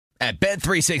At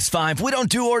Bet365, we don't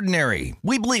do ordinary.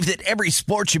 We believe that every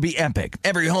sport should be epic.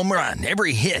 Every home run,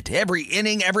 every hit, every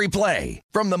inning, every play.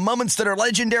 From the moments that are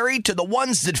legendary to the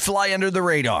ones that fly under the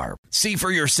radar. See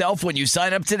for yourself when you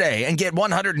sign up today and get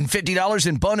 $150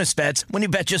 in bonus bets when you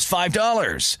bet just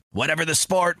 $5. Whatever the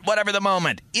sport, whatever the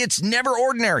moment, it's never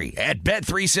ordinary at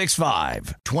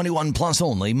Bet365. 21 plus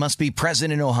only. Must be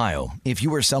present in Ohio. If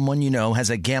you or someone you know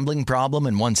has a gambling problem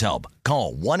and wants help,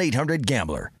 call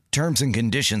 1-800-GAMBLER. Terms and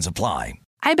conditions apply.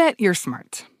 I bet you're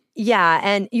smart. Yeah,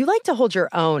 and you like to hold your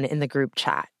own in the group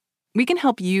chat. We can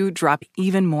help you drop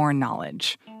even more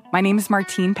knowledge. My name is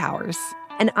Martine Powers.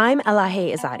 And I'm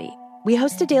Elahe Izadi. We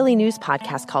host a daily news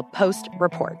podcast called Post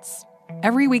Reports.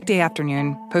 Every weekday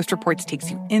afternoon, Post Reports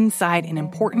takes you inside an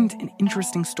important and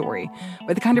interesting story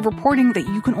with the kind of reporting that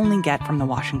you can only get from the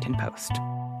Washington Post.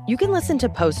 You can listen to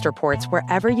Post Reports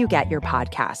wherever you get your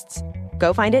podcasts.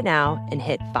 Go find it now and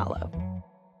hit follow.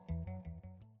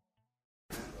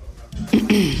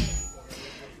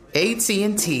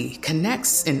 AT&T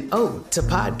connects an ode to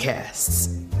podcasts.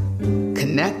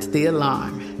 Connect the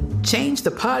alarm. Change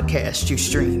the podcast you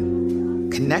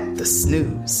stream. Connect the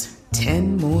snooze.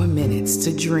 10 more minutes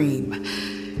to dream.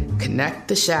 Connect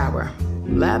the shower.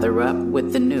 Lather up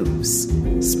with the news.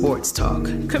 Sports talk,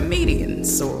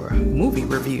 comedians, or movie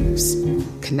reviews.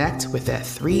 Connect with that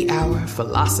 3-hour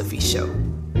philosophy show.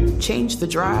 Change the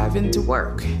drive into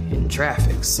work in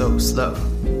traffic so slow.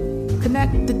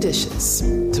 Connect the dishes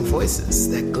to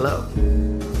voices that glow.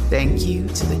 Thank you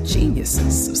to the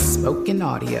geniuses of spoken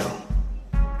audio.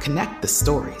 Connect the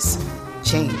stories.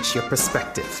 Change your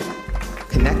perspective.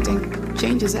 Connecting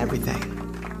changes everything.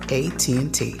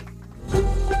 AT&T.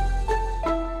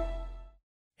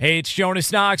 Hey, it's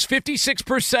Jonas Knox.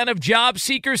 56% of job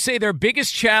seekers say their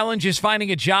biggest challenge is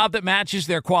finding a job that matches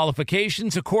their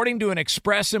qualifications, according to an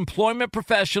Express Employment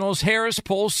Professionals Harris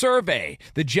Poll survey.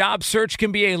 The job search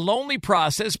can be a lonely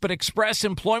process, but Express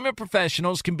Employment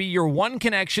Professionals can be your one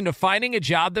connection to finding a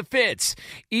job that fits.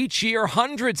 Each year,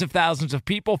 hundreds of thousands of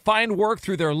people find work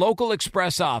through their local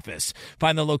Express office.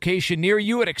 Find the location near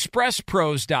you at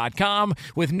expresspros.com.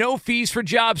 With no fees for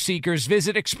job seekers,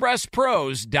 visit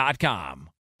expresspros.com.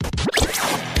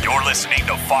 You're listening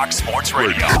to Fox Sports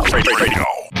Radio.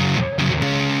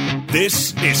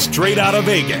 This is Straight Outta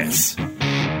Vegas.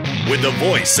 With the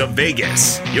voice of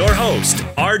Vegas, your host,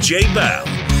 RJ Bell.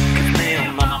 Give me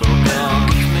a number, girl.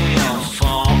 Give me a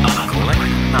phone. I collect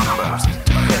numbers.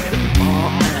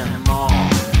 More and more.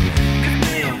 Give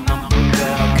me a number,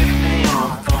 girl. Give me a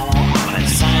phone. I'm a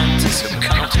scientist of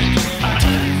counting. I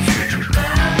tell you future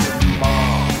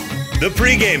more. The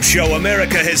pregame show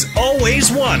America has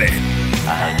always wanted.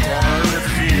 I tell the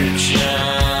future.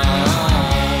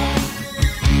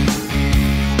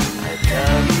 I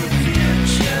tell the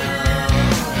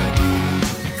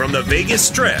future. From the Vegas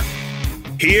Strip,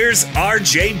 here's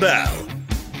RJ Bell.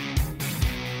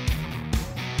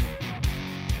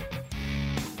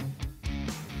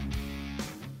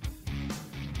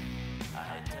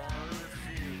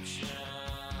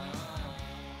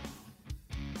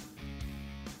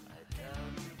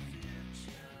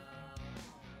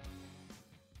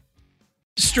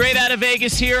 Straight out of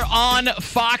Vegas here on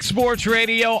Fox Sports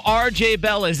Radio. RJ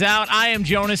Bell is out. I am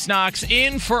Jonas Knox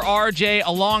in for RJ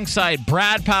alongside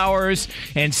Brad Powers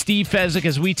and Steve Fezzik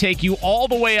as we take you all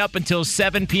the way up until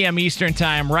 7 p.m. Eastern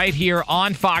time right here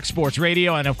on Fox Sports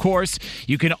Radio. And, of course,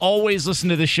 you can always listen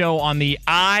to the show on the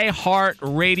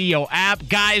iHeartRadio app.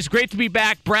 Guys, great to be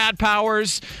back. Brad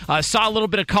Powers. Saw a little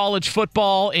bit of college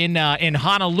football in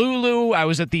Honolulu. I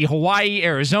was at the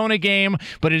Hawaii-Arizona game.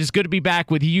 But it is good to be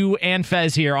back with you and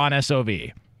Fez here on SOV.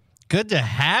 Good to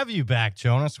have you back,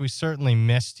 Jonas. We certainly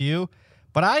missed you.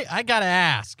 But I got to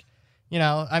ask,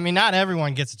 not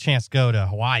everyone gets a chance to go to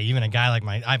Hawaii. Even a guy like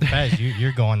Fez,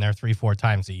 you're going there 3-4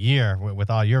 times a year with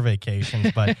all your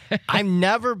vacations. But I've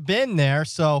never been there.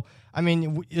 So,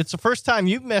 it's the first time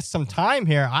you've missed some time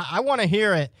here. I want to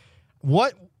hear it.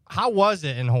 How was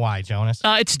it in Hawaii, Jonas?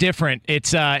 It's different.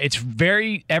 It's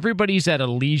everybody's at a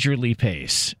leisurely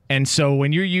pace. And so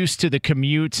when you're used to the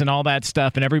commutes and all that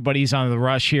stuff and everybody's on the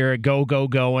rush here, go, go,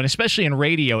 go, and especially in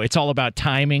radio, it's all about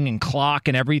timing and clock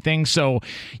and everything. So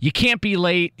you can't be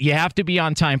late. You have to be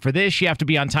on time for this. You have to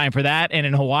be on time for that. And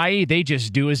in Hawaii, they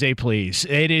just do as they please.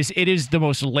 It is the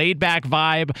most laid-back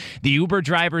vibe. The Uber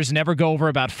drivers never go over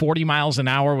about 40 miles an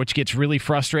hour, which gets really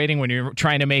frustrating when you're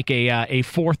trying to make a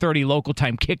 4:30 local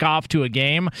time kickoff to a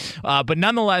game. But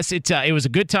nonetheless, it was a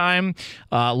good time.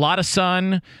 A lot of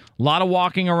sun. A lot of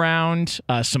walking around,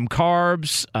 some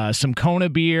carbs, some Kona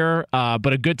beer,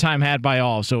 but a good time had by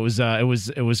all. So it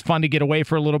was fun to get away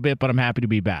for a little bit, but I'm happy to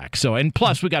be back. So, and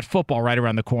plus we got football right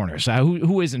around the corner. So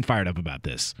who isn't fired up about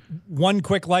this? One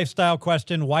quick lifestyle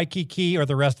question: Waikiki or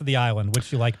the rest of the island?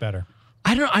 Which you like better?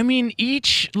 I don't know. I mean,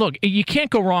 look, you can't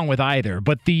go wrong with either,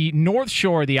 but the North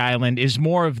Shore of the island is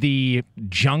more of the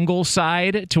jungle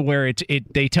side, to where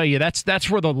they tell you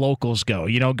that's where the locals go.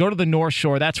 Go to the North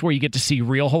Shore, that's where you get to see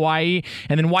real Hawaii.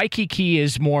 And then Waikiki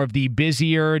is more of the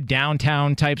busier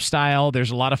downtown type style.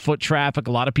 There's a lot of foot traffic,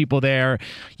 a lot of people there.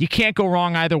 You can't go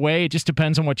wrong either way. It just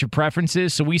depends on what your preference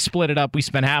is. So we split it up. We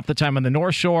spent half the time on the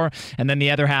North Shore and then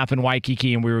the other half in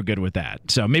Waikiki, and we were good with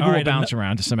that. So maybe we'll bounce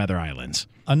around to some other islands.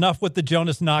 Enough with the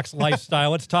Jonas Knox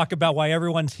lifestyle. Let's talk about why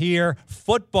everyone's here.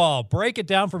 Football. Break it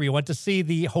down for me. Went to see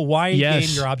the Hawaii game,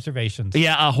 your observations.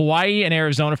 Yeah, Hawaii and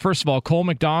Arizona. First of all, Cole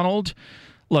McDonald.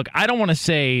 Look, I don't want to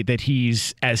say that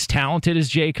he's as talented as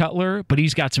Jay Cutler, but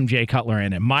he's got some Jay Cutler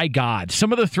in him. My God,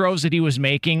 some of the throws that he was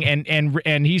making,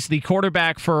 and he's the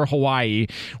quarterback for Hawaii,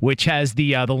 which has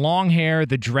the long hair,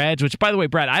 the dreads. Which, by the way,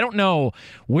 Brad, I don't know,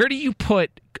 where do you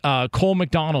put Cole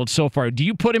McDonald so far? Do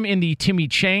you put him in the Timmy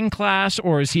Chang class,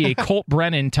 or is he a Colt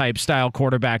Brennan type style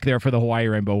quarterback there for the Hawaii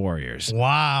Rainbow Warriors?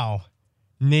 Wow.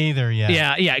 Neither yet.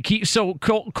 Yeah. So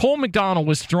Cole McDonald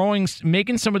was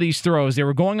making some of these throws. They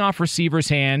were going off receivers'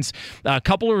 hands. A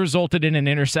couple resulted in an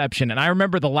interception. And I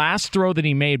remember the last throw that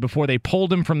he made before they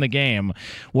pulled him from the game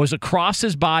was across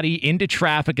his body into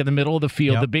traffic in the middle of the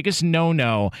field, the biggest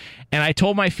no-no. And I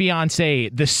told my fiance,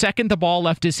 the second the ball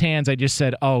left his hands, I just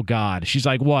said, oh, God. She's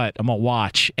like, what? I'm going to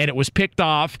watch. And it was picked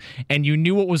off, and you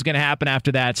knew what was going to happen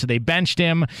after that. So they benched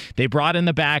him. They brought in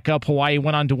the backup. Hawaii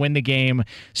went on to win the game.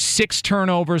 6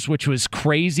 turnovers, which was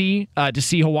crazy to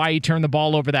see Hawaii turn the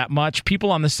ball over that much.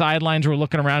 People on the sidelines were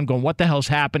looking around going, what the hell's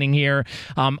happening here?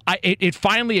 It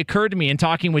finally occurred to me in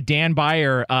talking with Dan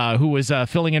Beyer, who was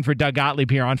filling in for Doug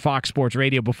Gottlieb here on Fox Sports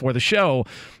Radio before the show.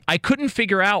 I couldn't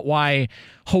figure out why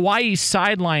Hawaii's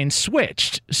sideline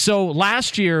switched. So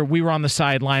last year we were on the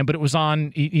sideline, but it was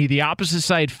on the opposite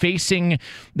side facing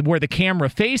where the camera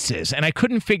faces. And I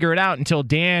couldn't figure it out until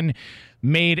Dan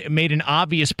made an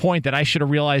obvious point that I should have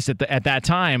realized at that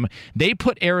time. They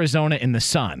put Arizona in the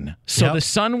sun. So the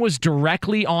sun was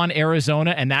directly on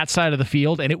Arizona and that side of the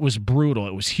field, and it was brutal.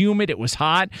 It was humid. It was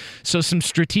hot. So some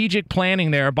strategic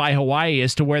planning there by Hawaii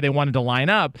as to where they wanted to line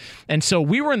up. And so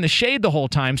we were in the shade the whole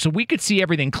time, so we could see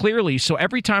everything clearly. So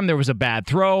every time there was a bad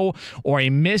throw or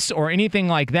a miss or anything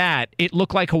like that, it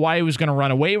looked like Hawaii was going to run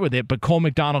away with it, but Cole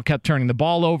McDonald kept turning the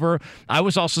ball over. I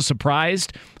was also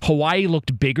surprised. Hawaii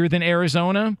looked bigger than Arizona.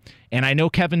 And I know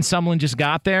Kevin Sumlin just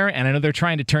got there, and I know they're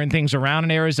trying to turn things around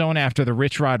in Arizona after the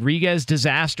Rich Rodriguez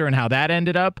disaster and how that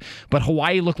ended up. But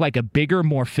Hawaii looked like a bigger,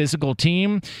 more physical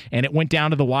team, and it went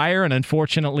down to the wire. And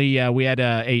unfortunately, we had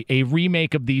a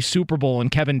remake of the Super Bowl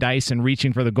and Kevin Dyson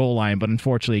reaching for the goal line, but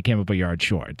unfortunately, it came up a yard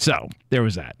short. So there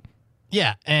was that.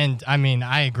 Yeah, and I mean,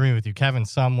 I agree with you. Kevin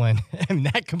Sumlin, and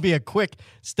that could be a quick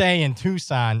stay in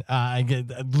Tucson,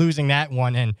 losing that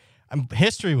one. And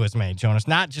history was made, Jonas,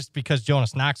 not just because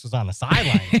Jonas Knox was on the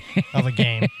sideline of a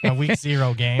game, a week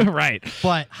 0 game. Right.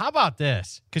 But how about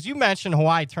this? Because you mentioned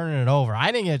Hawaii turning it over.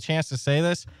 I didn't get a chance to say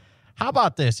this. How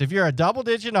about this? If you're a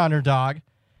double-digit underdog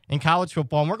in college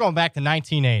football, and we're going back to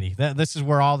 1980. This is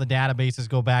where all the databases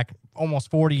go back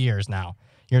almost 40 years now.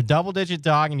 You're a double-digit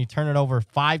dog, and you turn it over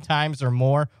 5 times or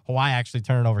more. Hawaii actually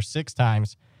turned it over 6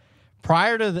 times.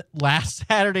 Prior to last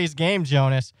Saturday's game,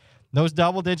 Jonas, those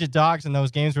double-digit dogs in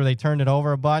those games where they turned it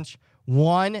over a bunch,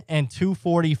 1 and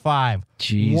 245.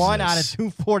 Jesus. 1 out of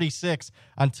 246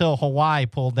 until Hawaii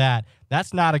pulled that.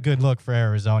 That's not a good look for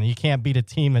Arizona. You can't beat a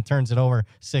team that turns it over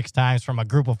 6 times from a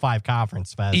group of 5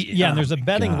 conference, Fez. Yeah, and there's a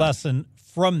betting lesson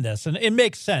from this, and it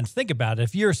makes sense. Think about it.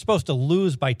 If you're supposed to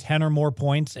lose by 10 or more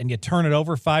points and you turn it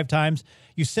over 5 times,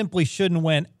 you simply shouldn't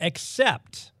win,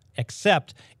 except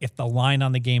if the line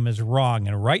on the game is wrong.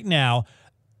 And right now,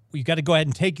 you got to go ahead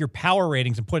and take your power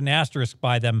ratings and put an asterisk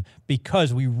by them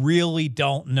because we really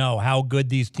don't know how good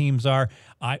these teams are.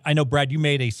 I know, Brad, you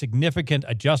made a significant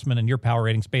adjustment in your power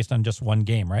ratings based on just one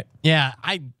game, right? Yeah,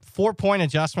 4-point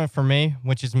adjustment for me,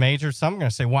 which is major. So I'm going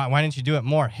to say, why didn't you do it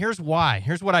more? Here's why.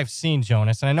 Here's what I've seen,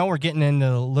 Jonas. And I know we're getting into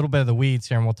a little bit of the weeds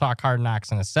here, and we'll talk Hard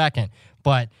Knocks in a second.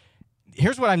 But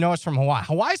here's what I noticed from Hawaii.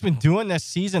 Hawaii's been doing this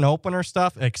season opener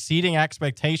stuff, exceeding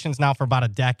expectations now for about a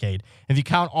decade. If you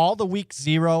count all the week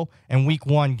 0 and week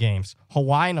 1 games,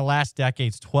 Hawaii in the last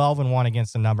decade's 12-1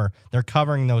 against the number. They're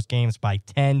covering those games by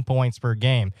 10 points per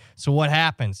game. So what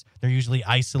happens? They're usually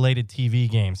isolated TV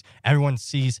games. Everyone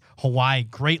sees Hawaii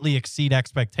greatly exceed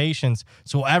expectations,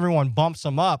 so everyone bumps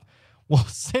them up. Well,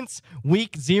 since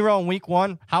week 0 and week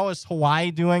 1, how is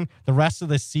Hawaii doing the rest of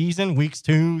the season? Weeks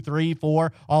 2, 3,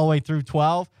 4, all the way through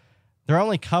 12. They're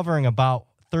only covering about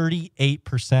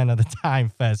 38% of the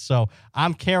time, Fez. So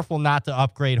I'm careful not to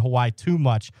upgrade Hawaii too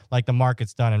much like the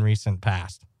market's done in recent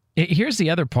past. Here's the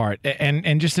other part,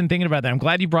 and just in thinking about that, I'm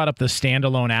glad you brought up the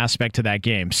standalone aspect to that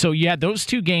game. So you had those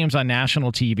 2 games on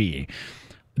national TV.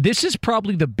 This is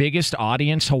probably the biggest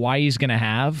audience Hawaii is going to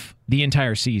have the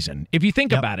entire season. If you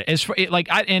think about it, as for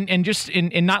just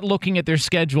in not looking at their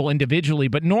schedule individually,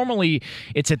 but normally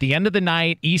it's at the end of the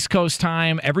night, East Coast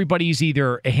time. Everybody's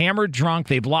either hammered, drunk,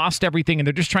 they've lost everything, and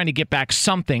they're just trying to get back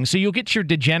something. So you'll get your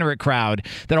degenerate crowd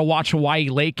that'll watch Hawaii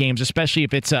late games, especially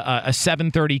if it's a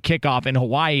 7:30 kickoff in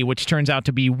Hawaii, which turns out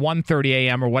to be 1:30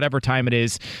 a.m. or whatever time it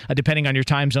is, depending on your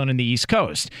time zone in the East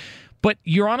Coast. But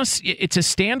it's a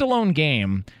standalone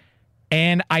game,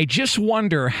 and I just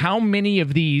wonder how many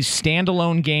of these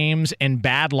standalone games and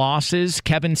bad losses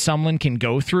Kevin Sumlin can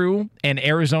go through and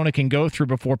Arizona can go through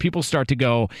before people start to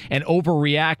go and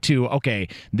overreact to, okay,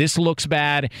 this looks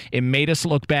bad, it made us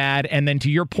look bad, and then to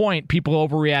your point, people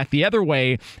overreact the other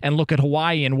way and look at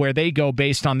Hawaii and where they go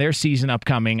based on their season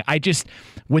upcoming.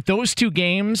 With those 2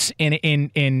 games and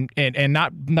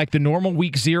not like the normal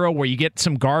week 0 where you get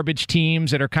some garbage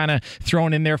teams that are kind of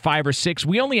thrown in there 5 or 6,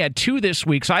 we only had 2 this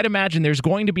week, so I'd imagine there's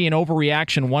going to be an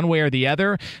overreaction one way or the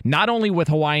other, not only with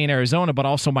Hawaii and Arizona, but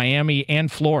also Miami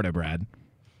and Florida, Brad.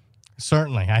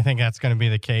 Certainly. I think that's going to be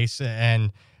the case,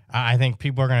 and I think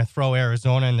people are going to throw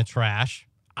Arizona in the trash.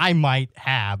 I might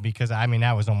have, because,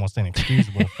 that was almost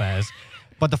inexcusable, Fez.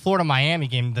 But the Florida-Miami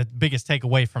game, the biggest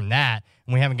takeaway from that,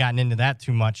 and we haven't gotten into that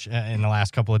too much in the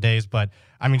last couple of days, but,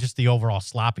 just the overall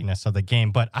sloppiness of the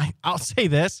game. But I'll say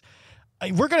this.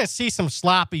 We're going to see some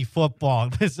sloppy football.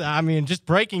 Just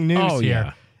breaking news here.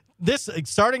 Yeah. This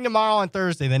starting tomorrow on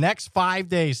Thursday, the next 5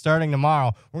 days starting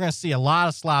tomorrow, we're going to see a lot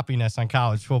of sloppiness on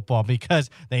college football because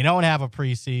they don't have a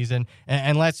preseason.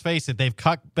 And let's face it, they've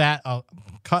cut back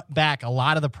a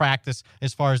lot of the practice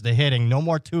as far as the hitting. No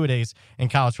more two-a-days in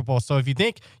college football. So if you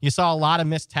think you saw a lot of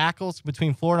missed tackles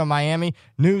between Florida and Miami,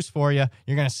 news for you.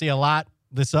 You're going to see a lot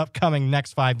this upcoming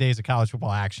next 5 days of college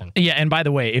football action. Yeah, and by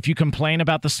the way, if you complain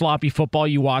about the sloppy football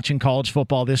you watch in college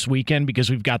football this weekend, because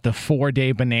we've got the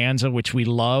 4-day bonanza, which we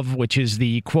love, which is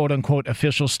the quote-unquote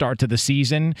official start to the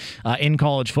season in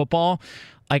college football,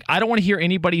 I don't want to hear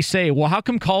anybody say, well, how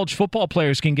come college football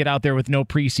players can get out there with no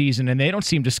preseason and they don't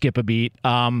seem to skip a beat?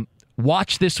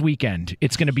 Watch this weekend.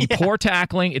 It's going to be poor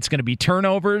tackling. It's going to be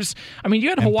turnovers. You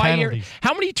had Hawaii.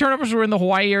 How many turnovers were in the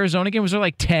Hawaii-Arizona game? Was there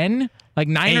like 10? Like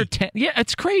 9 or 10. Yeah,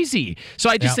 it's crazy. So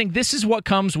I just think this is what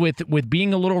comes with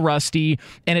being a little rusty,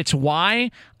 and it's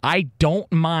why I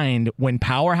don't mind when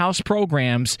powerhouse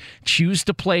programs choose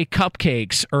to play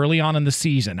cupcakes early on in the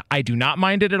season. I do not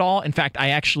mind it at all. In fact, I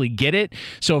actually get it.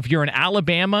 So if you're in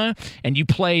Alabama and you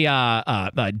play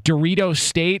Dorito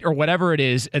State or whatever it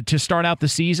is to start out the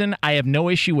season, I have no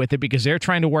issue with it because they're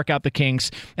trying to work out the kinks.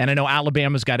 And I know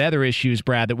Alabama's got other issues,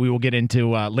 Brad, that we will get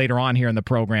into later on here in the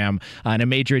program, and a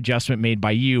major adjustment made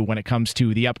by you when it comes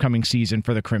to the upcoming season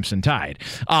for the Crimson Tide.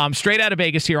 Straight out of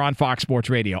Vegas here on Fox Sports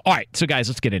Radio. All right, so guys,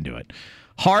 let's get into it.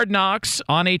 Hard Knocks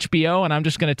on HBO, and I'm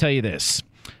just going to tell you this.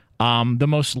 The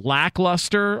most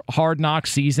lackluster Hard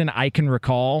Knocks season I can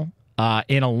recall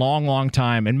in a long, long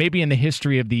time, and maybe in the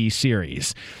history of the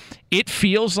series. It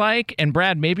feels like, and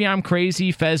Brad, maybe I'm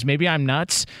crazy, Fez, maybe I'm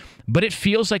nuts, but it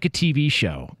feels like a TV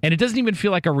show, and it doesn't even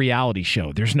feel like a reality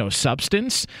show. There's no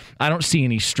substance. I don't see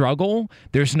any struggle.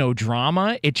 There's no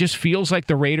drama. It just feels like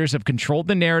the Raiders have controlled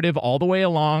the narrative all the way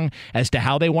along as to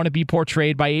how they want to be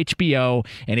portrayed by HBO,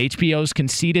 and HBO's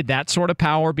conceded that sort of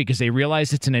power because they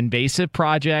realize it's an invasive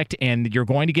project, and you're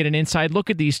going to get an inside look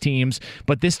at these teams,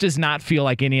 but this does not feel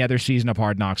like any other season of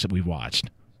Hard Knocks that we've watched.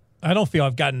 I don't feel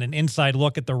I've gotten an inside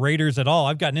look at the Raiders at all.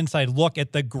 I've got an inside look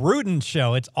at the Gruden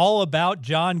show. It's all about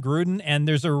John Gruden, and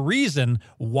there's a reason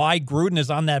why Gruden is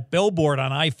on that billboard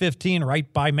on I-15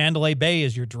 right by Mandalay Bay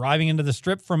as you're driving into the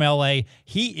Strip from L.A.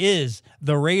 He is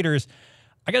the Raiders.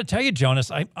 I got to tell you, Jonas,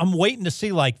 I'm waiting to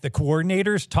see, like, the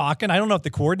coordinators talking. I don't know if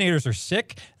the coordinators are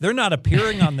sick. They're not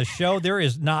appearing on the show. There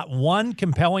is not one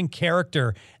compelling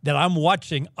character that I'm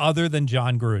watching other than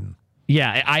John Gruden.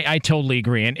 Yeah, I totally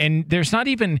agree. And there's not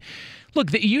even...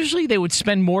 Look, usually they would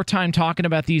spend more time talking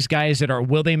about these guys that are,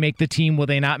 will they make the team, will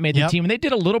they not make the team? And they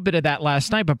did a little bit of that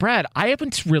last night. But, Brad, I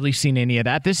haven't really seen any of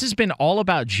that. This has been all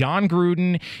about John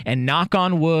Gruden and knock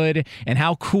on wood and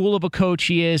how cool of a coach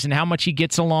he is and how much he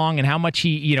gets along and how much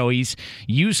he's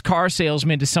used car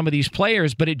salesman to some of these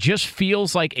players. But it just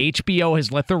feels like HBO has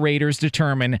let the Raiders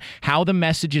determine how the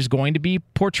message is going to be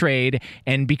portrayed.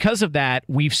 And because of that,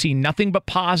 we've seen nothing but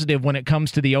positive when it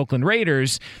comes to the Oakland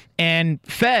Raiders. And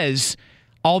Fez,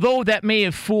 although that may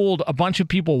have fooled a bunch of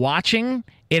people watching,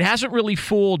 it hasn't really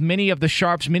fooled many of the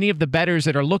sharps, many of the bettors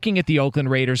that are looking at the Oakland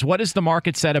Raiders. What has the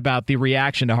market said about the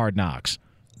reaction to Hard Knocks?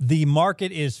 The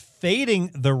market is fading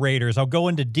the Raiders. I'll go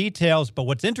into details, but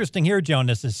what's interesting here,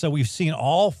 Jonas, is so we've seen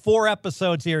all 4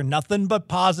 episodes here, nothing but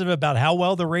positive about how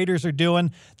well the Raiders are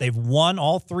doing. They've won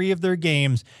all 3 of their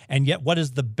games, and yet what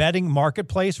has the betting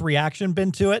marketplace reaction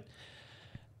been to it?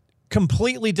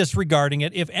 Completely disregarding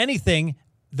it. If anything,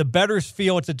 the bettors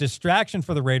feel it's a distraction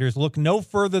for the Raiders. Look no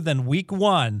further than week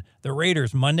 1. The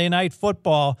Raiders, Monday Night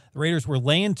Football. The Raiders were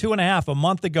laying 2.5 a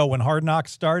month ago when Hard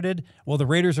Knocks started. Well, the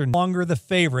Raiders are no longer the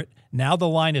favorite. Now the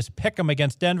line is pick 'em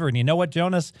against Denver. And you know what,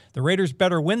 Jonas? The Raiders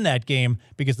better win that game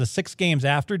because the 6 games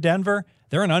after Denver,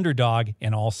 they're an underdog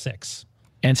in all 6.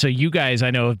 And so you guys,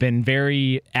 I know, have been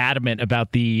very adamant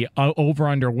about the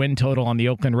over-under win total on the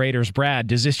Oakland Raiders. Brad,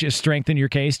 does this just strengthen your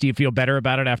case? Do you feel better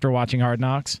about it after watching Hard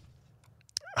Knocks?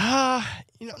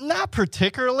 Not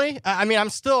particularly. I mean, I'm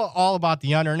still all about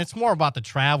the under, and it's more about the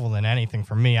travel than anything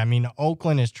for me. I mean,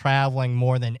 Oakland is traveling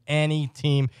more than any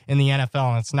team in the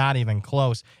NFL, and it's not even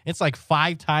close. It's like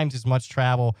 5 times as much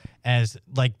travel as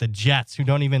like the Jets, who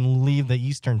don't even leave the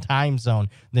Eastern time zone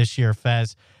this year,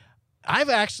 Fez.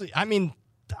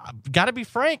 Got to be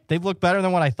frank, they've looked better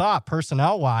than what I thought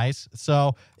personnel-wise.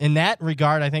 So in that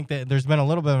regard, I think that there's been a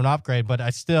little bit of an upgrade, but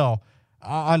I still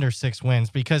under 6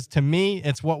 wins, because to me,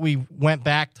 it's what we went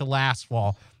back to last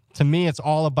fall. To me, it's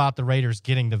all about the Raiders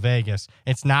getting to Vegas.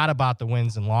 It's not about the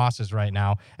wins and losses right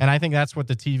now. And I think that's what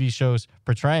the TV show's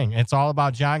portraying. It's all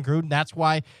about John Gruden. That's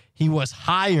why he was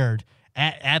hired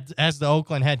as the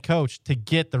Oakland head coach, to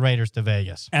get the Raiders to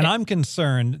Vegas. And I'm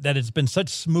concerned that it's been such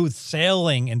smooth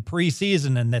sailing in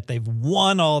preseason and that they've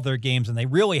won all their games and they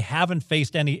really haven't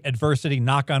faced any adversity,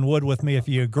 knock on wood with me if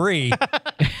you agree,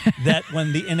 that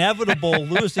when the inevitable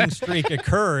losing streak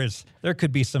occurs, there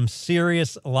could be some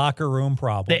serious locker room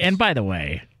problems. And by the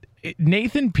way,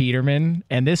 Nathan Peterman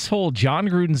and this whole John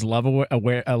Gruden's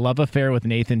love affair with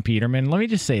Nathan Peterman, let me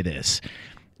just say this.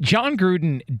 John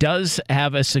Gruden does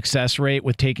have a success rate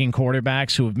with taking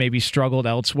quarterbacks who have maybe struggled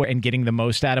elsewhere and getting the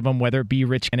most out of them, whether it be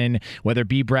Rich Gannon, whether it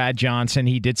be Brad Johnson.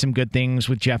 He did some good things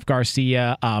with Jeff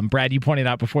Garcia. Brad, you pointed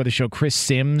out before the show, Chris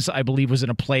Sims, I believe, was in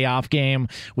a playoff game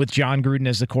with John Gruden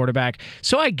as the quarterback.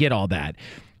 So I get all that.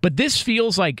 But this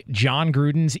feels like John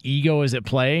Gruden's ego is at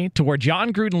play, to where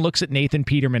John Gruden looks at Nathan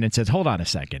Peterman and says, hold on a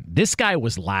second. This guy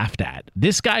was laughed at.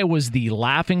 This guy was the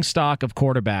laughingstock of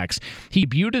quarterbacks. He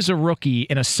debuted as a rookie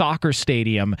in a soccer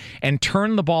stadium and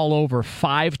turned the ball over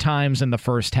 5 times in the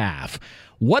first half.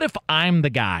 What if I'm the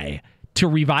guy to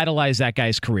revitalize that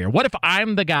guy's career? What if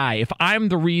I'm the guy, if I'm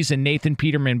the reason Nathan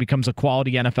Peterman becomes a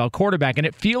quality NFL quarterback? And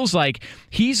it feels like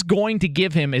he's going to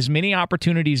give him as many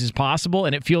opportunities as possible,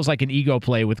 and it feels like an ego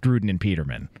play with Gruden and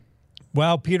Peterman.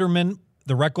 Well, Peterman,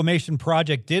 the reclamation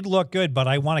project did look good, but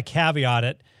I want to caveat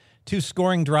it. 2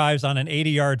 scoring drives on an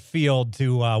 80-yard field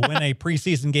to win a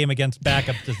preseason game against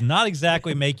backups does not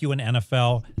exactly make you an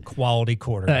NFL quality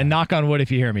quarterback. Knock on wood if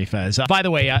you hear me, Fez. By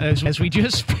the way, as we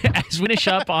finish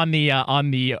up on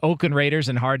the Oakland Raiders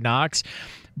and Hard Knocks,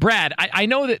 Brad, I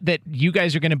know that you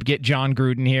guys are going to get John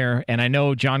Gruden here, and I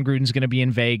know John Gruden's going to be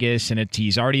in Vegas, and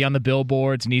he's already on the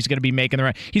billboards, and he's going to be making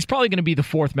he's probably going to be the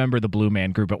 4th member of the Blue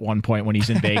Man Group at one point when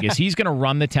he's in Vegas. He's going to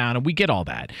run the town, and we get all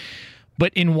that.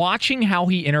 But in watching how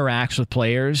he interacts with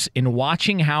players, in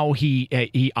watching how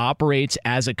he operates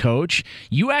as a coach,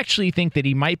 you actually think that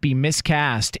he might be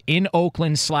miscast in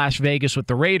Oakland/Vegas with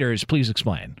the Raiders. Please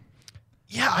explain.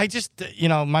 Yeah, I just,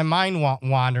 my mind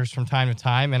wanders from time to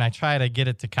time, and I try to get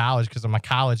it to college because I'm a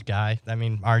college guy. I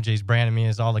mean, RJ's branded me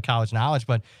as all the college knowledge,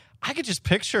 but I could just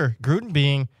picture Gruden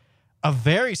being a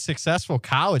very successful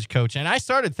college coach. And I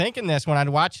started thinking this when I'd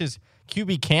watch his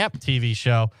QB Camp TV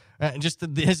show. Just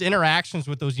his interactions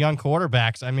with those young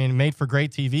quarterbacks, I mean, made for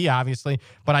great TV, obviously,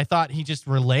 but I thought he just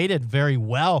related very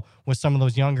well with some of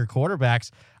those younger quarterbacks.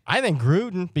 I think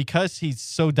Gruden, because he's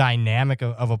so dynamic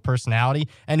of a personality,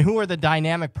 and who are the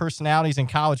dynamic personalities in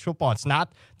college football? It's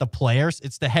not the players,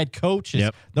 it's the head coaches.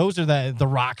 Yep. Those are the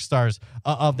rock stars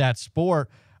of that sport.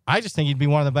 I just think he'd be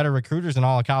one of the better recruiters in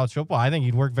all of college football. I think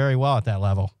he'd work very well at that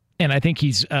level. And I think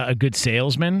he's a good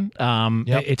salesman.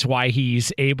 It's why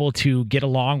he's able to get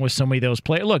along with so many of those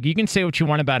players. Look, you can say what you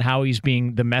want about how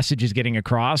the message is getting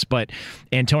across, but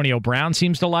Antonio Brown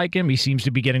seems to like him. He seems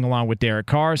to be getting along with Derek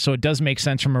Carr. So it does make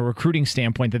sense from a recruiting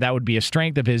standpoint that would be a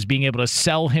strength of his, being able to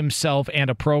sell himself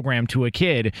and a program to a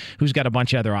kid who's got a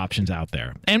bunch of other options out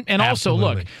there. And also,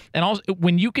 look,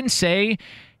 when you can say,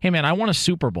 hey, man, I want a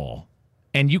Super Bowl.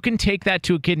 And you can take that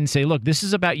to a kid and say, look, this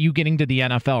is about you getting to the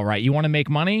NFL, right? You want to make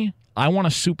money? I want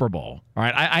a Super Bowl. All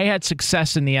right. I had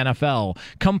success in the NFL.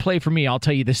 Come play for me. I'll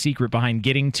tell you the secret behind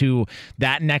getting to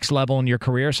that next level in your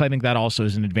career. So I think that also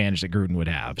is an advantage that Gruden would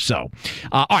have. So,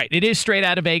 all right. It is Straight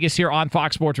Out of Vegas here on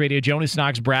Fox Sports Radio. Jonas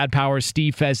Knox, Brad Powers,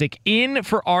 Steve Fezzik in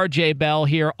for RJ Bell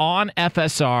here on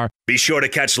FSR. Be sure to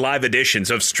catch live editions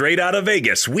of Straight Out of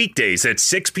Vegas weekdays at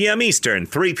 6 p.m. Eastern,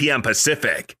 3 p.m.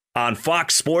 Pacific on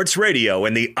Fox Sports Radio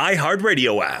and the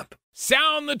iHeartRadio app.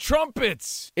 Sound the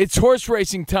trumpets! It's horse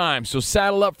racing time, so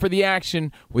saddle up for the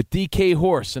action with DK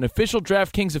Horse, an official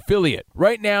DraftKings affiliate.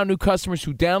 Right now, new customers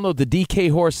who download the DK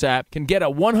Horse app can get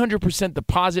a 100%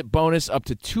 deposit bonus up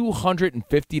to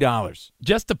 $250.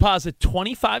 Just deposit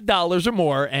 $25 or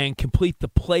more and complete the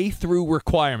playthrough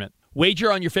requirement.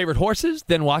 Wager on your favorite horses,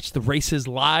 then watch the races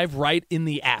live right in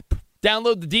the app.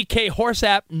 Download the DK Horse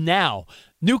app now.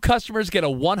 New customers get a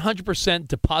 100%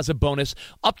 deposit bonus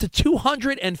up to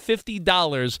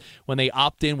 $250 when they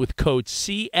opt in with code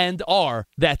C&R.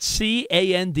 That's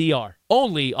C-A-N-D-R.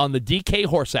 Only on the DK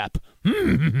Horse app.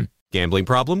 Gambling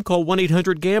problem? Call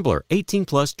 1-800-GAMBLER. 18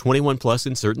 plus, 21 plus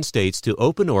in certain states to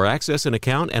open or access an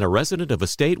account and a resident of a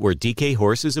state where DK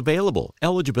Horse is available.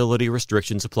 Eligibility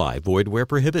restrictions apply. Void where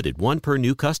prohibited. One per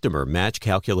new customer. Match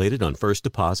calculated on first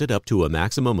deposit up to a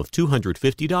maximum of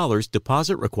 $250.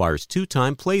 Deposit requires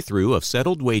 2-time playthrough of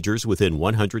settled wagers within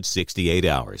 168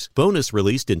 hours. Bonus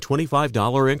released in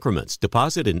 $25 increments.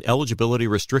 Deposit and eligibility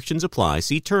restrictions apply.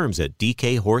 See terms at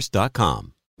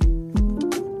dkhorse.com.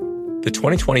 The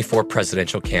 2024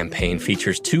 presidential campaign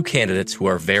features two candidates who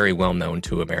are very well known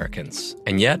to Americans.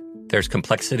 And yet, there's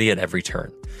complexity at every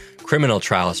turn. Criminal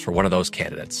trials for one of those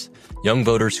candidates. Young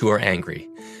voters who are angry.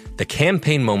 The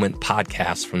Campaign Moment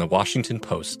podcast from the Washington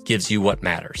Post gives you what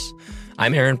matters.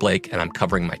 I'm Aaron Blake, and I'm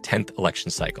covering my 10th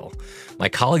election cycle. My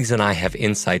colleagues and I have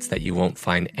insights that you won't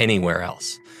find anywhere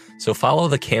else. So follow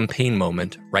The Campaign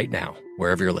Moment right now,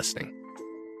 wherever you're listening.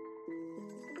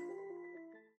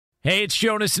 Hey, it's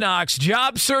Jonas Knox.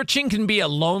 Job searching can be a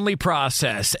lonely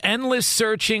process. Endless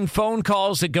searching, phone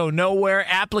calls that go nowhere,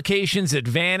 applications that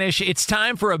vanish. It's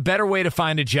time for a better way to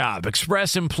find a job.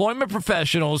 Express Employment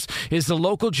Professionals is the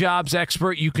local jobs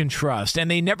expert you can trust, and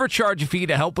they never charge a fee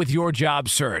to help with your job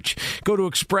search. Go to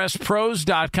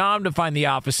expresspros.com to find the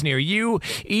office near you.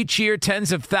 Each year,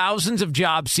 tens of thousands of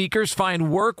job seekers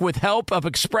find work with help of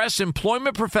Express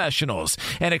Employment Professionals,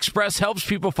 and Express helps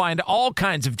people find all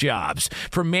kinds of jobs,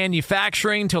 from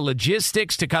manufacturing to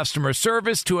logistics to customer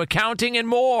service to accounting and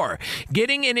more.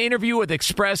 Getting an interview with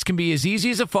Express can be as easy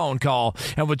as a phone call,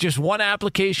 and with just one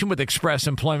application with Express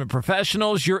Employment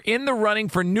Professionals, you're in the running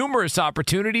for numerous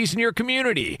opportunities in your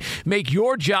community. Make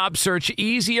your job search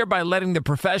easier by letting the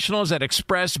professionals at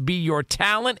Express be your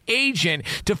talent agent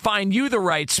to find you the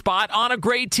right spot on a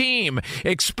great team.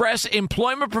 Express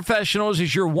Employment Professionals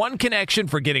is your one connection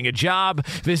for getting a job.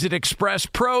 Visit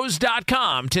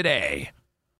expresspros.com today.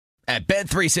 At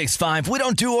Bet365, we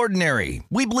don't do ordinary.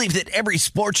 We believe that every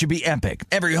sport should be epic.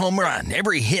 Every home run,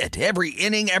 every hit, every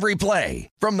inning, every play.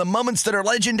 From the moments that are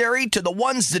legendary to the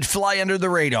ones that fly under the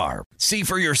radar. See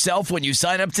for yourself when you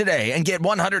sign up today and get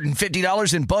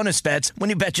 $150 in bonus bets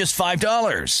when you bet just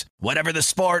 $5. Whatever the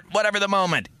sport, whatever the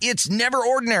moment, it's never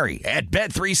ordinary at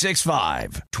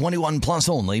Bet365. 21 plus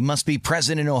only. Must be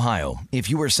present in Ohio. If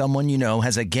you or someone you know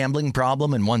has a gambling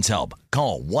problem and wants help,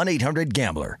 call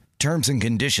 1-800-GAMBLER. Terms and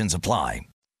conditions apply.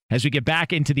 As we get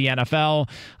back into the NFL,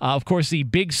 of course, the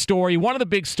big story, one of the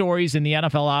big stories in the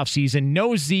NFL offseason,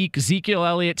 no Zeke. Ezekiel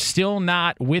Elliott still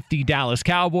not with the Dallas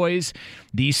Cowboys.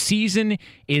 The season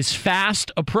is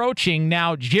fast approaching.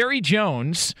 Now, Jerry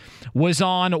Jones was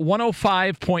on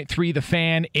 105.3 The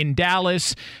Fan in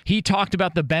Dallas. He talked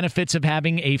about the benefits of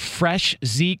having a fresh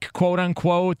Zeke, quote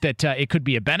unquote, that it could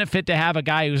be a benefit to have a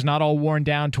guy who's not all worn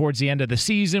down towards the end of the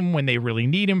season when they really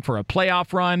need him for a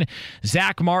playoff run.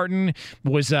 Zach Martin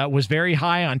was very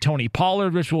high on Tony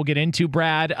Pollard, which we'll get into,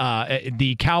 Brad.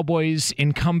 The Cowboys'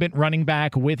 incumbent running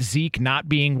back with Zeke not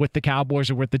being with the Cowboys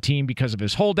or with the team because of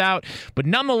his holdout. But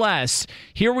nonetheless,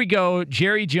 here we go.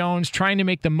 Jerry Jones trying to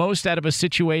make the most out of a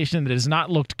situation that has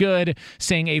not looked good,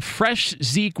 saying a fresh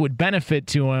Zeke would benefit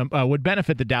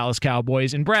the Dallas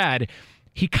Cowboys. And Brad,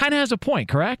 he kind of has a point,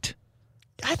 correct?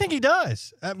 I think he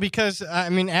does because, I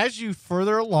mean, as you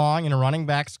further along in a running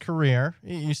back's career,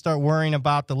 you start worrying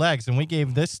about the legs. And we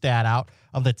gave this stat out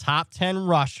of the top 10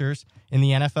 rushers in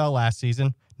the NFL last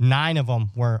season. 9 of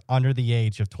them were under the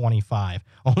age of 25.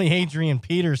 Only Adrian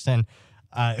Peterson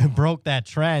who broke that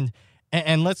trend.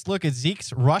 And let's look at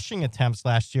Zeke's rushing attempts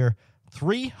last year,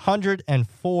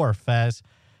 304, Fez.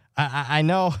 I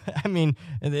know, I mean,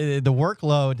 the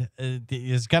workload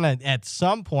is going to, at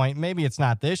some point, maybe it's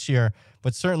not this year,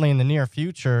 but certainly in the near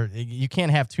future, you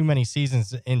can't have too many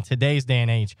seasons in today's day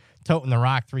and age toting the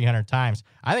rock 300 times.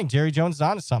 I think Jerry Jones is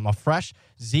onto something. A fresh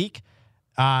Zeke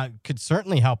could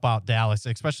certainly help out Dallas,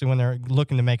 especially when they're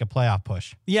looking to make a playoff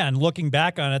push. Yeah, and looking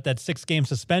back on it, that 6-game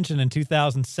suspension in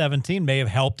 2017 may have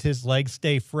helped his legs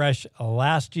stay fresh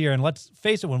last year. And let's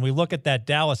face it, when we look at that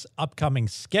Dallas upcoming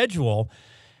schedule,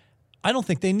 I don't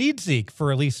think they need Zeke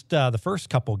for at least the first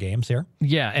couple games here.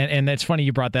 Yeah, and that's funny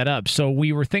you brought that up. So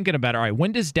we were thinking about, all right,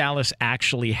 when does Dallas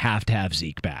actually have to have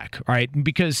Zeke back? All right,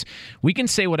 because we can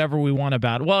say whatever we want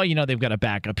about, well, they've got a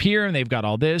backup here and they've got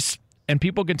all this. And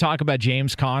people can talk about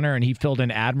James Conner, and he filled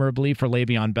in admirably for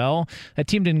Le'Veon Bell. That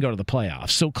team didn't go to the playoffs.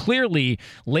 So clearly,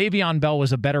 Le'Veon Bell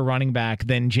was a better running back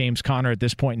than James Conner at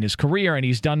this point in his career, and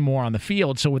he's done more on the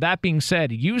field. So with that being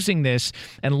said, using this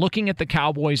and looking at the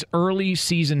Cowboys' early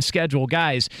season schedule,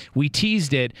 guys, we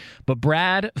teased it, but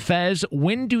Brad, Fez,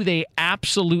 when do they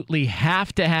absolutely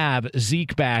have to have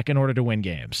Zeke back in order to win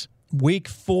games? Week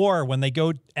 4, when they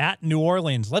go at New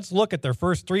Orleans. Let's look at their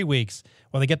first 3 weeks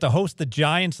when they get to host the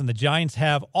Giants, and the Giants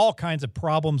have all kinds of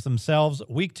problems themselves.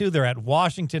 Week 2, they're at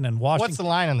Washington, and Washington. What's the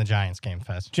line on the Giants game,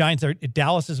 Fez? Giants are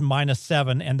Dallas is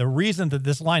 -7, and the reason that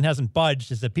this line hasn't budged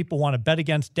is that people want to bet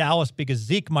against Dallas because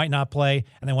Zeke might not play,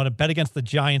 and they want to bet against the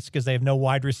Giants because they have no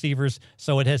wide receivers,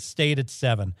 so it has stayed at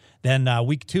 7. Then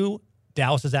week 2,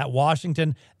 Dallas is at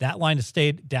Washington. That line has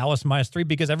stayed Dallas -3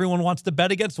 because everyone wants to bet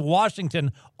against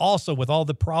Washington also with all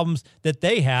the problems that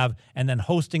they have. And then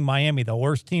hosting Miami, the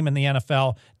worst team in the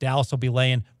NFL, Dallas will be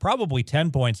laying probably 10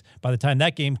 points by the time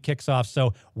that game kicks off.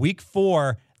 So week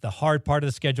 4, the hard part of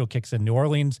the schedule kicks in. New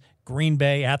Orleans, Green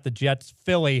Bay, at the Jets,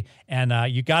 Philly. And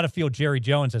you got to feel Jerry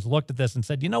Jones has looked at this and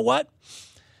said, you know what?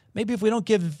 Maybe if we don't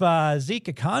give Zeke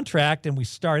a contract and we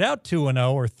start out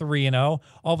 2-0 or 3-0,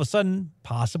 all of a sudden,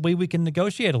 possibly we can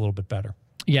negotiate a little bit better.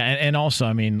 Yeah, and also,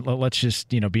 I mean, let's just,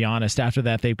 be honest. After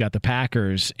that, they've got the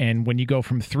Packers, and when you go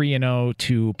from 3-0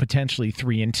 to potentially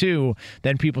 3-2,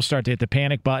 then people start to hit the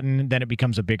panic button. Then it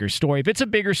becomes a bigger story. If it's a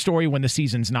bigger story when the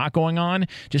season's not going on,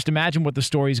 just imagine what the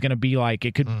story is going to be like.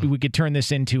 We could turn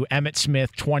this into Emmitt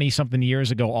Smith 20-something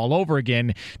years ago all over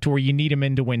again, to where you need him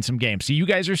in to win some games. So you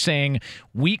guys are saying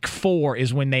week 4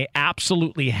 is when they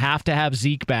absolutely have to have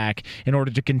Zeke back in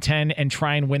order to contend and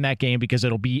try and win that game, because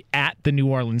it'll be at the New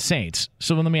Orleans Saints.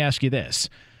 So let me ask you this.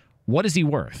 What is he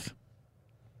worth?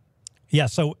 Yeah,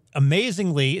 so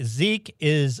amazingly, Zeke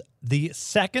is the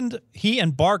second. He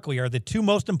and Barkley are the 2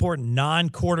 most important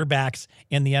non-quarterbacks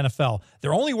in the NFL.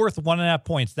 They're only worth 1.5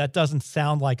 points. That doesn't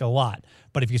sound like a lot.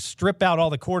 But if you strip out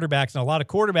all the quarterbacks, and a lot of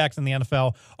quarterbacks in the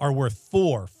NFL are worth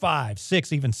 4, 5,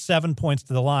 6, even 7 points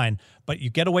to the line. But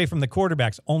you get away from the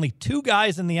quarterbacks. Only 2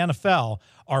 guys in the NFL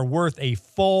are worth a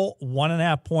full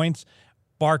 1.5 points.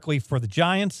 Barkley for the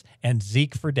Giants and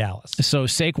Zeke for Dallas. So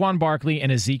Saquon Barkley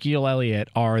and Ezekiel Elliott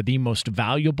are the most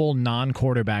valuable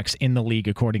non-quarterbacks in the league,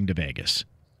 according to Vegas.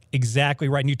 Exactly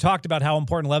right. And you talked about how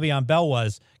important Le'Veon Bell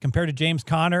was compared to James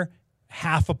Conner.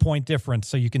 0.5 point difference,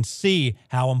 so you can see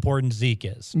how important Zeke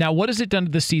is. Now, what has it done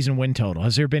to the season win total?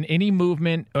 Has there been any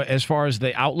movement as far as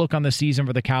the outlook on the season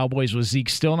for the Cowboys? Was Zeke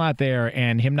still not there,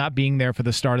 and him not being there for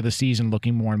the start of the season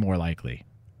looking more and more likely?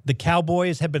 The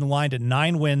Cowboys have been lined at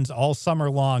 9 wins all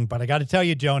summer long, but I got to tell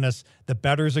you, Jonas, the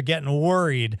bettors are getting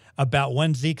worried about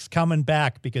when Zeke's coming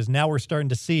back, because now we're starting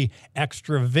to see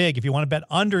extra vig. If you want to bet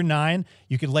under 9,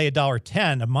 you could lay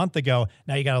 $1.10 a month ago.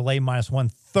 Now you got to lay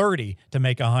 -130 to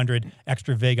make 100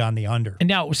 extra vig on the under. And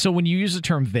now, so when you use the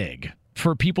term vig,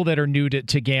 for people that are new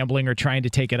to gambling or trying to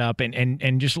take it up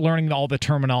and just learning all the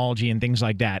terminology and things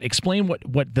like that, explain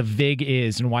what the vig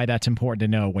is and why that's important to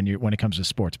know when it comes to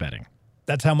sports betting.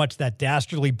 That's how much that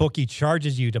dastardly bookie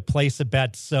charges you to place a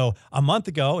bet. So a month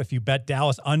ago, if you bet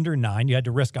Dallas under 9, you had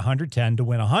to risk 110 to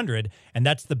win 100. And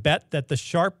that's the bet that the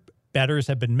sharp bettors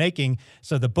have been making.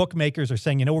 So the bookmakers are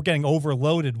saying, we're getting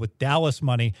overloaded with Dallas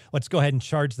money. Let's go ahead and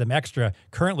charge them extra.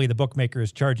 Currently, the bookmaker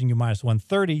is charging you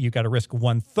 -130. You got to risk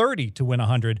 130 to win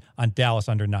 100 on Dallas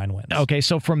under 9 wins. Okay,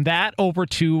 so from that over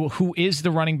to who is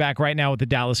the running back right now with the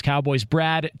Dallas Cowboys.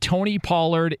 Brad, Tony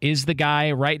Pollard is the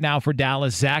guy right now for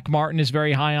Dallas. Zach Martin is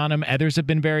very high on him. Others have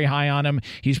been very high on him.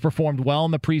 He's performed well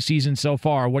in the preseason so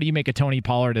far. What do you make of Tony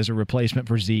Pollard as a replacement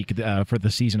for Zeke for the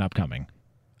season upcoming?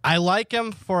 I like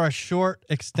him for a short,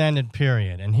 extended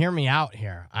period. And hear me out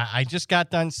here. I just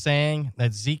got done saying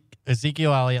that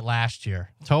Ezekiel Elliott last year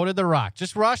toted the rock.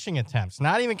 Just rushing attempts,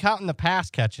 not even counting the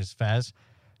pass catches, Fez.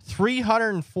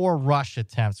 304 rush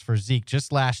attempts for Zeke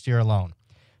just last year alone.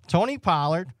 Tony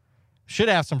Pollard should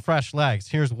have some fresh legs.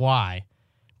 Here's why.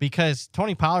 Because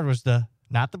Tony Pollard was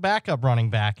not the backup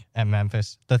running back at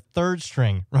Memphis, the third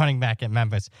string running back at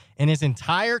Memphis. In his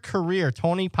entire career,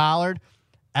 Tony Pollard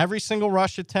every single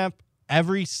rush attempt,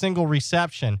 every single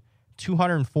reception,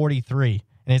 243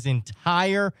 in his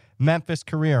entire Memphis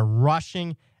career,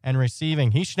 rushing and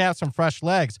receiving. He should have some fresh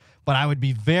legs, but I would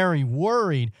be very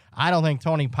worried. I don't think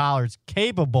Tony Pollard's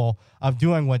capable of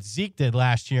doing what Zeke did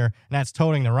last year, and that's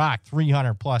toting the rock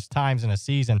 300-plus times in a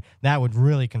season. That would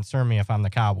really concern me if I'm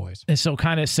the Cowboys. And so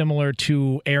kind of similar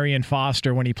to Arian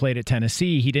Foster when he played at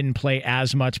Tennessee. He didn't play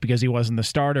as much because he wasn't the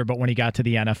starter, but when he got to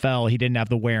the NFL, he didn't have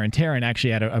the wear and tear and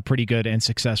actually had a pretty good and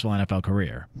successful NFL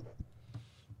career.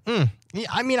 Yeah,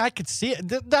 I mean, I could see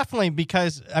it. Definitely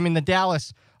because, I mean, the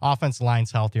Dallas offensive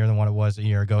line's healthier than what it was a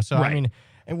year ago. So, right. I mean,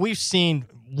 and we've seen,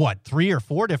 3 or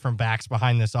 4 different backs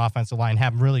behind this offensive line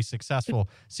have really successful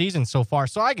seasons so far.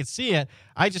 So I could see it.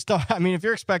 I just don't, I mean, if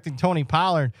you're expecting Tony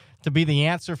Pollard to be the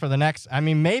answer for the next, I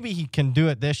mean, maybe he can do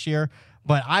it this year,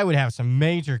 but I would have some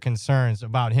major concerns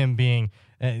about him being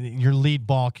your lead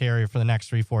ball carrier for the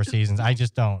next 3-4 seasons. I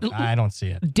just don't. I don't see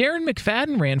it. Darren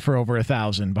McFadden ran for over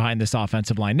 1,000 behind this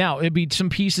offensive line. Now it'd be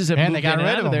some pieces that and moved they got in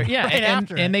rid and out of there. him. Yeah,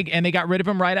 Right and they got rid of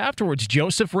him right afterwards.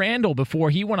 Joseph Randall, before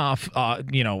he went off,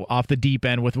 off the deep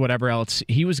end with whatever else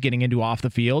he was getting into off the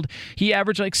field, he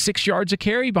averaged like 6 yards a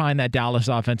carry behind that Dallas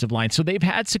offensive line. So they've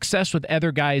had success with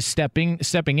other guys stepping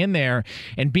in there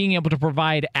and being able to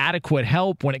provide adequate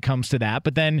help when it comes to that.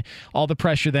 But then all the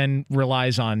pressure then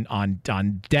relies on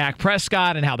Dak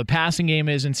Prescott and how the passing game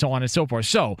is and so on and so forth.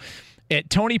 So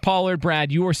Tony Pollard, Brad,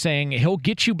 you were saying he'll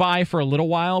get you by for a little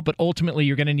while, but ultimately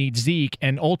you're going to need Zeke,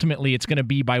 and ultimately it's going to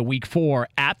be by week 4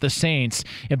 at the Saints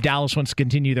if Dallas wants to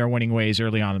continue their winning ways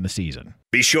early on in the season.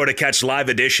 Be sure to catch live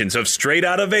editions of Straight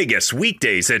Outta Vegas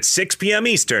weekdays at 6 p.m.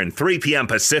 Eastern, 3 p.m.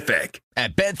 Pacific.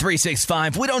 At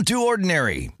Bet365, we don't do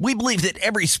ordinary. We believe that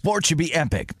every sport should be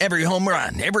epic. Every home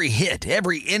run, every hit,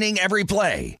 every inning, every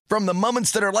play. From the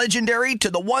moments that are legendary to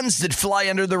the ones that fly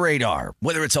under the radar.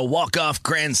 Whether it's a walk-off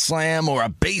grand slam or a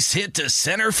base hit to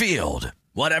center field.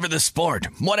 Whatever the sport,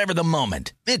 whatever the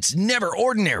moment, it's never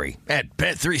ordinary at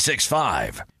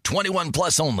Bet365. 21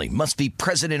 plus only. Must be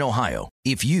present in Ohio.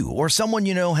 If you or someone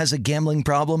you know has a gambling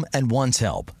problem and wants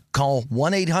help, call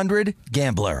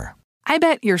 1-800-GAMBLER. I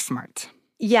bet you're smart.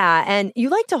 Yeah, and you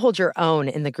like to hold your own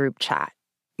in the group chat.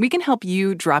 We can help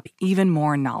you drop even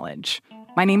more knowledge.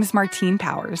 My name is Martine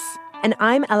Powers. And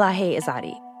I'm Elahe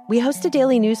Izadi. We host a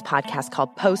daily news podcast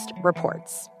called Post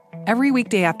Reports. Every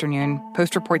weekday afternoon,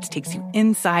 Post Reports takes you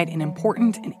inside an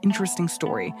important and interesting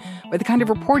story with the kind of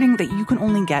reporting that you can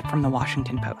only get from the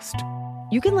Washington Post.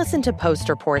 You can listen to Post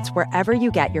Reports wherever you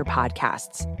get your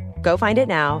podcasts. Go find it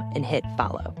now and hit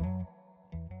follow.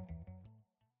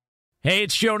 Hey,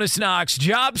 it's Jonas Knox.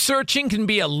 Job searching can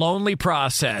be a lonely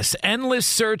process. Endless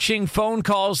searching, phone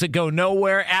calls that go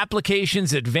nowhere, applications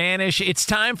that vanish. It's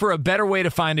time for a better way to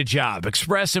find a job.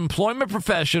 Express Employment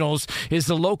Professionals is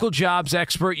the local jobs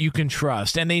expert you can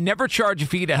trust, and they never charge a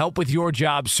fee to help with your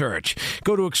job search.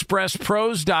 Go to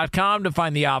expresspros.com to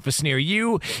find the office near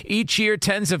you. Each year,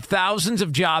 tens of thousands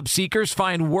of job seekers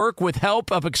find work with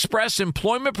help of Express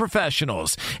Employment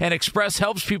Professionals, and Express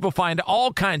helps people find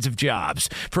all kinds of jobs,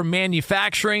 from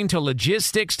manufacturing to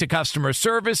logistics to customer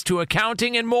service to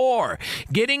accounting and more.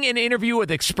 Getting an interview with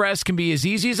Express can be as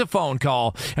easy as a phone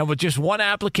call, and with just one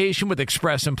application with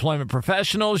Express Employment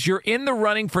Professionals, you're in the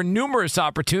running for numerous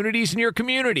opportunities in your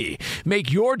community.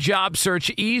 Make your job search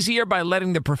easier by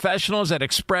letting the professionals at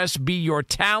Express be your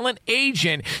talent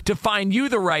agent to find you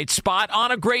the right spot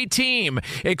on a great team.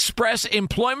 Express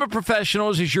Employment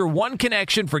Professionals is your one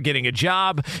connection for getting a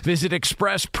job. Visit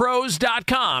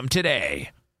expresspros.com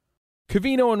today.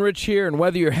 Covino and Rich here, and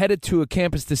whether you're headed to a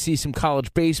campus to see some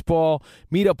college baseball,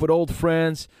 meet up with old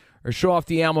friends, or show off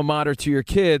the alma mater to your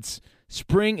kids,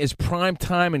 spring is prime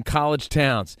time in college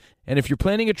towns. And if you're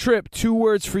planning a trip, 2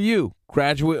 words for you: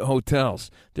 Graduate Hotels.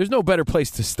 There's no better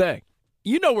place to stay.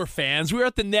 You know we're fans. We were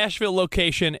at the Nashville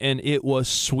location, and it was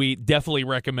sweet. Definitely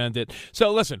recommend it.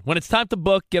 So listen, when it's time to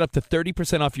book, get up to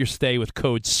 30% off your stay with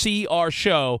code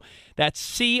CRSHOW. That's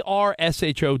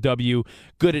CRSHOW.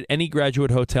 Good at any Graduate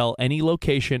Hotel, any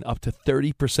location, up to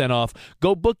 30% off.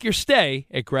 Go book your stay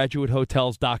at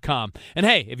graduatehotels.com. And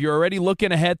hey, if you're already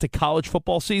looking ahead to college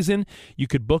football season, you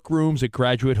could book rooms at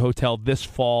Graduate Hotel this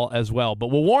fall as well. But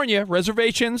we'll warn you,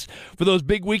 reservations for those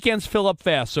big weekends fill up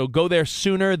fast, so go there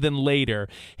sooner than later.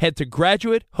 Head to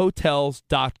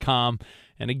graduatehotels.com.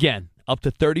 And again, up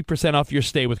to 30% off your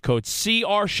stay with code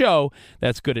CRSHOW.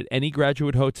 That's good at any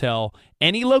Graduate Hotel,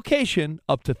 any location,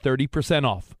 up to 30%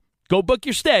 off. Go book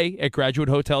your stay at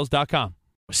graduatehotels.com.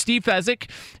 Steve Fezzik,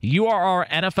 you are our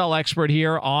NFL expert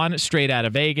here on Straight Outta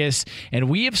Vegas, and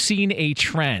we have seen a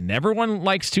trend. Everyone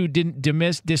likes to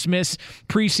dismiss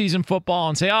preseason football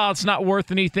and say, oh, it's not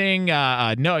worth anything.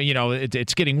 No,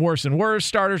 it's getting worse and worse.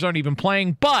 Starters aren't even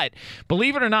playing. But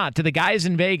believe it or not, to the guys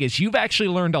in Vegas, you've actually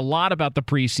learned a lot about the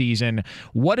preseason.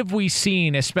 What have we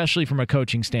seen, especially from a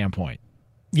coaching standpoint?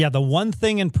 Yeah, the one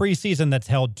thing in preseason that's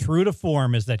held true to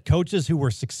form is that coaches who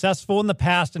were successful in the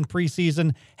past in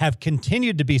preseason have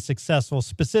continued to be successful.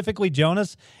 Specifically,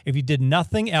 Jonas, if you did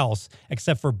nothing else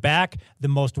except for back the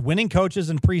most winning coaches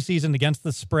in preseason against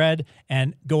the spread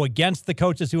and go against the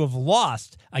coaches who have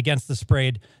lost against the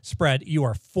spread, you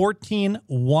are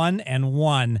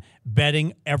 14-1-1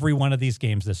 betting every one of these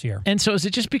games this year. And so is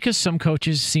it just because some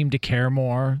coaches seem to care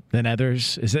more than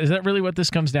others? Is that really what this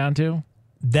comes down to?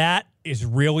 That is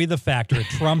really the factor. It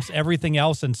trumps everything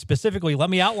else. And specifically,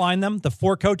 let me outline them. The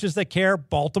 4 coaches that care: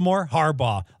 Baltimore,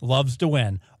 Harbaugh, loves to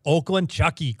win. Oakland,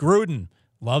 Chucky, Gruden,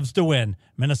 loves to win.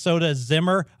 Minnesota,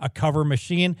 Zimmer, a cover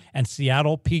machine. And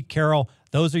Seattle, Pete Carroll.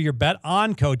 Those are your bet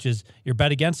on coaches. Your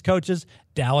bet against coaches: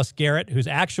 Dallas Garrett, who's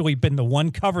actually been the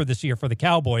one cover this year for the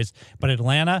Cowboys. But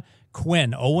Atlanta,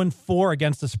 Quinn, 0-4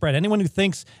 against the spread. Anyone who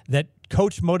thinks that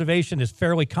coach motivation is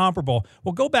fairly comparable,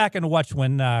 well, go back and watch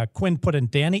when Quinn put in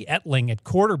Danny Etling at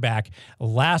quarterback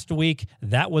last week.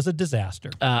 That was a disaster.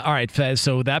 All right, Fez,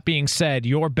 so that being said,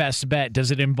 your best bet,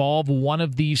 does it involve one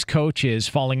of these coaches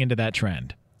falling into that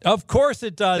trend? Of course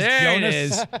it does, there Jonas. It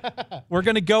is. We're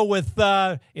going to go with,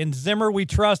 in Zimmer we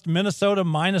trust, Minnesota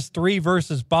 -3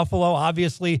 versus Buffalo.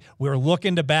 Obviously, we're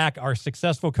looking to back our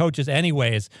successful coaches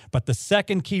anyways. But the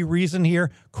second key reason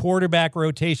here, quarterback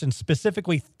rotation,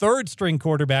 specifically third-string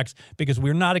quarterbacks, because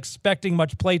we're not expecting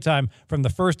much playtime from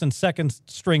the first and second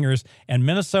stringers. And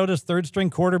Minnesota's third-string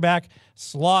quarterback,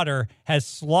 Slaughter, has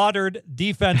slaughtered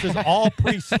defenses all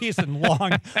preseason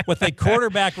long with a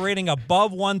quarterback rating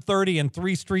above 130 in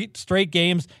 3 straight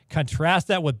games. Contrast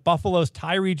that with Buffalo's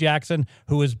Tyree Jackson,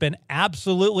 who has been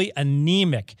absolutely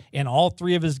anemic in all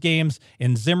 3 of his games.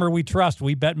 In Zimmer we trust.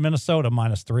 We bet Minnesota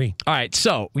 -3. All right,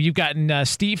 so you've gotten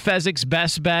Steve Fezzik's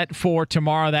best bet for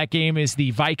tomorrow. That game is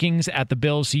the Vikings at the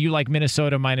Bills, so you like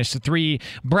Minnesota -3.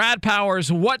 Brad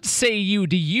Powers, what say you?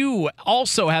 Do you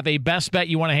also have a best bet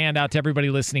you want to hand out to everybody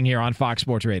listening here on Fox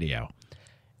Sports Radio?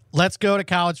 Let's go to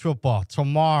college football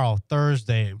tomorrow,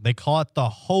 Thursday. They call it the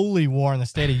Holy War in the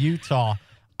state of Utah.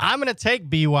 I'm going to take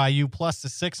BYU plus the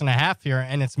 6.5 here,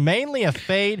 and it's mainly a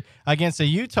fade against a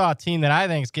Utah team that I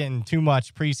think is getting too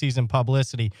much preseason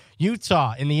publicity.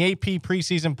 Utah, in the AP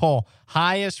preseason poll,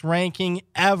 highest ranking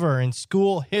ever in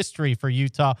school history for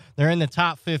Utah. They're in the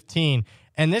top 15.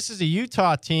 And this is a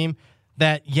Utah team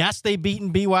that, yes, they've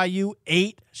beaten BYU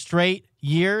 8 straight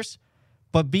years,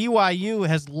 but BYU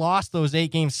has lost those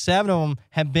 8 games. 7 of them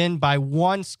have been by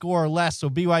 1 score or less. So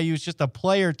BYU is just a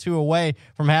play or 2 away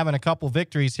from having a couple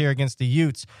victories here against the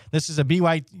Utes. This is a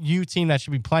BYU team that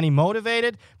should be plenty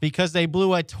motivated because they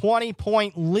blew a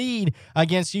 20-point lead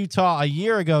against Utah a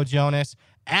year ago, Jonas,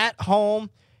 at home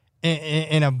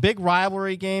in a big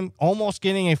rivalry game, almost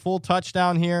getting a full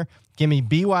touchdown here. Give me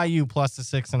BYU plus the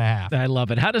 6.5. I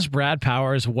love it. How does Brad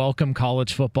Powers welcome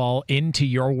college football into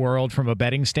your world from a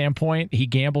betting standpoint? He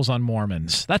gambles on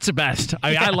Mormons. That's the best.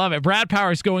 I love it. Brad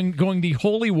Powers going the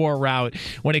holy war route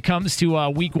when it comes to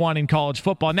week 1 in college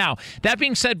football. Now, that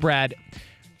being said, Brad,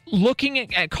 looking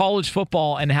at college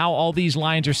football and how all these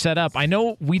lines are set up, I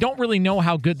know we don't really know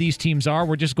how good these teams are.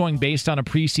 We're just going based on a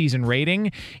preseason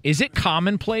rating. Is it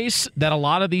commonplace that a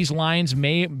lot of these lines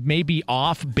may be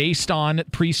off based on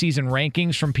preseason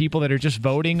rankings from people that are just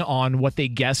voting on what they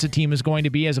guess a team is going to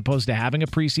be as opposed to having a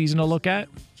preseason to look at?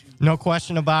 No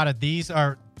question about it. These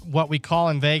are what we call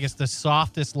in Vegas the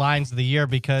softest lines of the year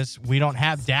because we don't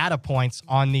have data points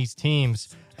on these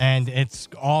teams, and it's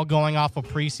all going off of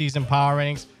preseason power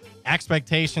ratings.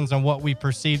 Expectations on what we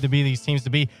perceive to be these teams to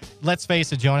be. Let's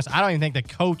face it, Jonas, I don't even think the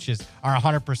coaches are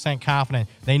 100% confident.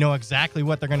 They know exactly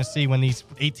what they're going to see when these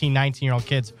 18, 19-year-old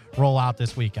kids roll out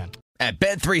this weekend. At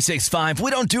Bet365, we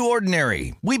don't do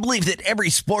ordinary. We believe that every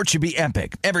sport should be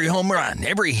epic. Every home run,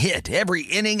 every hit, every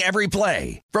inning, every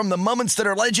play. From the moments that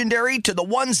are legendary to the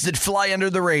ones that fly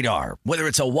under the radar. Whether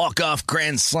it's a walk-off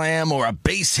grand slam or a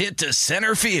base hit to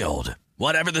center field.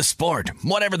 Whatever the sport,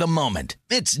 whatever the moment,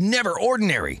 it's never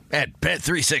ordinary at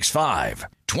Bet365.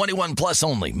 21 plus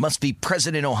only. Must be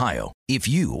present in Ohio. If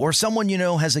you or someone you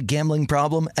know has a gambling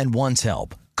problem and wants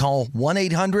help, call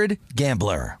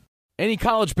 1-800-GAMBLER. Any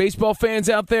college baseball fans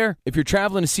out there? If you're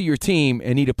traveling to see your team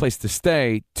and need a place to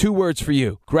stay, 2 words for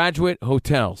you: Graduate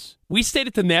Hotels. We stayed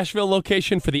at the Nashville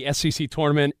location for the SEC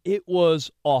tournament. It was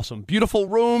awesome. Beautiful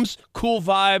rooms, cool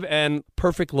vibe, and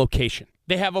perfect location.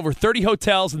 They have over 30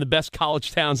 hotels in the best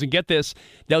college towns. And get this,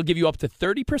 they'll give you up to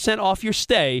 30% off your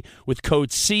stay with code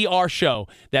CRSHOW.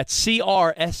 That's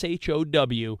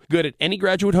CRSHOW. Good at any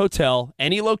Graduate Hotel,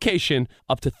 any location,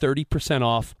 up to 30%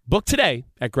 off. Book today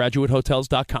at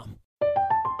graduatehotels.com.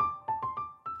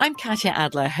 I'm Katya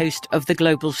Adler, host of The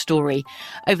Global Story.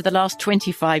 Over the last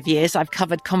 25 years, I've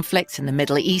covered conflicts in the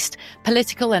Middle East,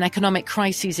 political and economic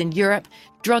crises in Europe,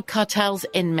 drug cartels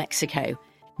in Mexico.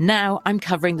 Now I'm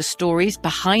covering the stories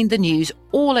behind the news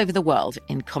all over the world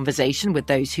in conversation with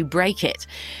those who break it.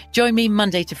 Join me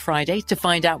Monday to Friday to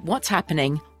find out what's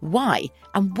happening, why,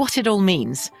 and what it all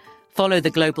means. Follow The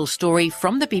Global Story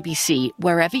from the BBC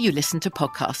wherever you listen to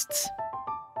podcasts.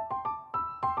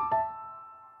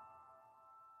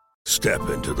 Step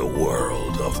into the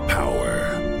world of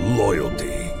power,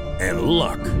 loyalty, and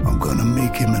luck. I'm gonna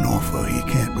make him an offer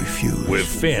he can't refuse. With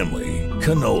family,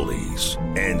 cannolis,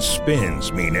 and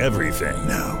spins mean everything.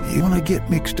 Now, you wanna get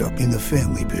mixed up in the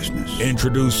family business.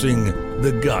 Introducing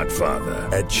The Godfather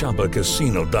at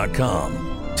ChumbaCasino.com.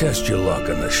 Test your luck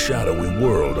in the shadowy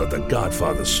world of The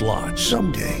Godfather slot.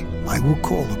 Someday, I will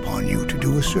call upon you to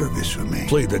do a service for me.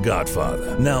 Play The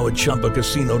Godfather, now at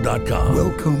ChumbaCasino.com.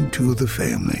 Welcome to the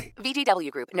family. VGW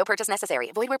Group. No purchase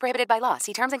necessary. Void where prohibited by law.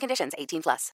 See terms and conditions. 18+.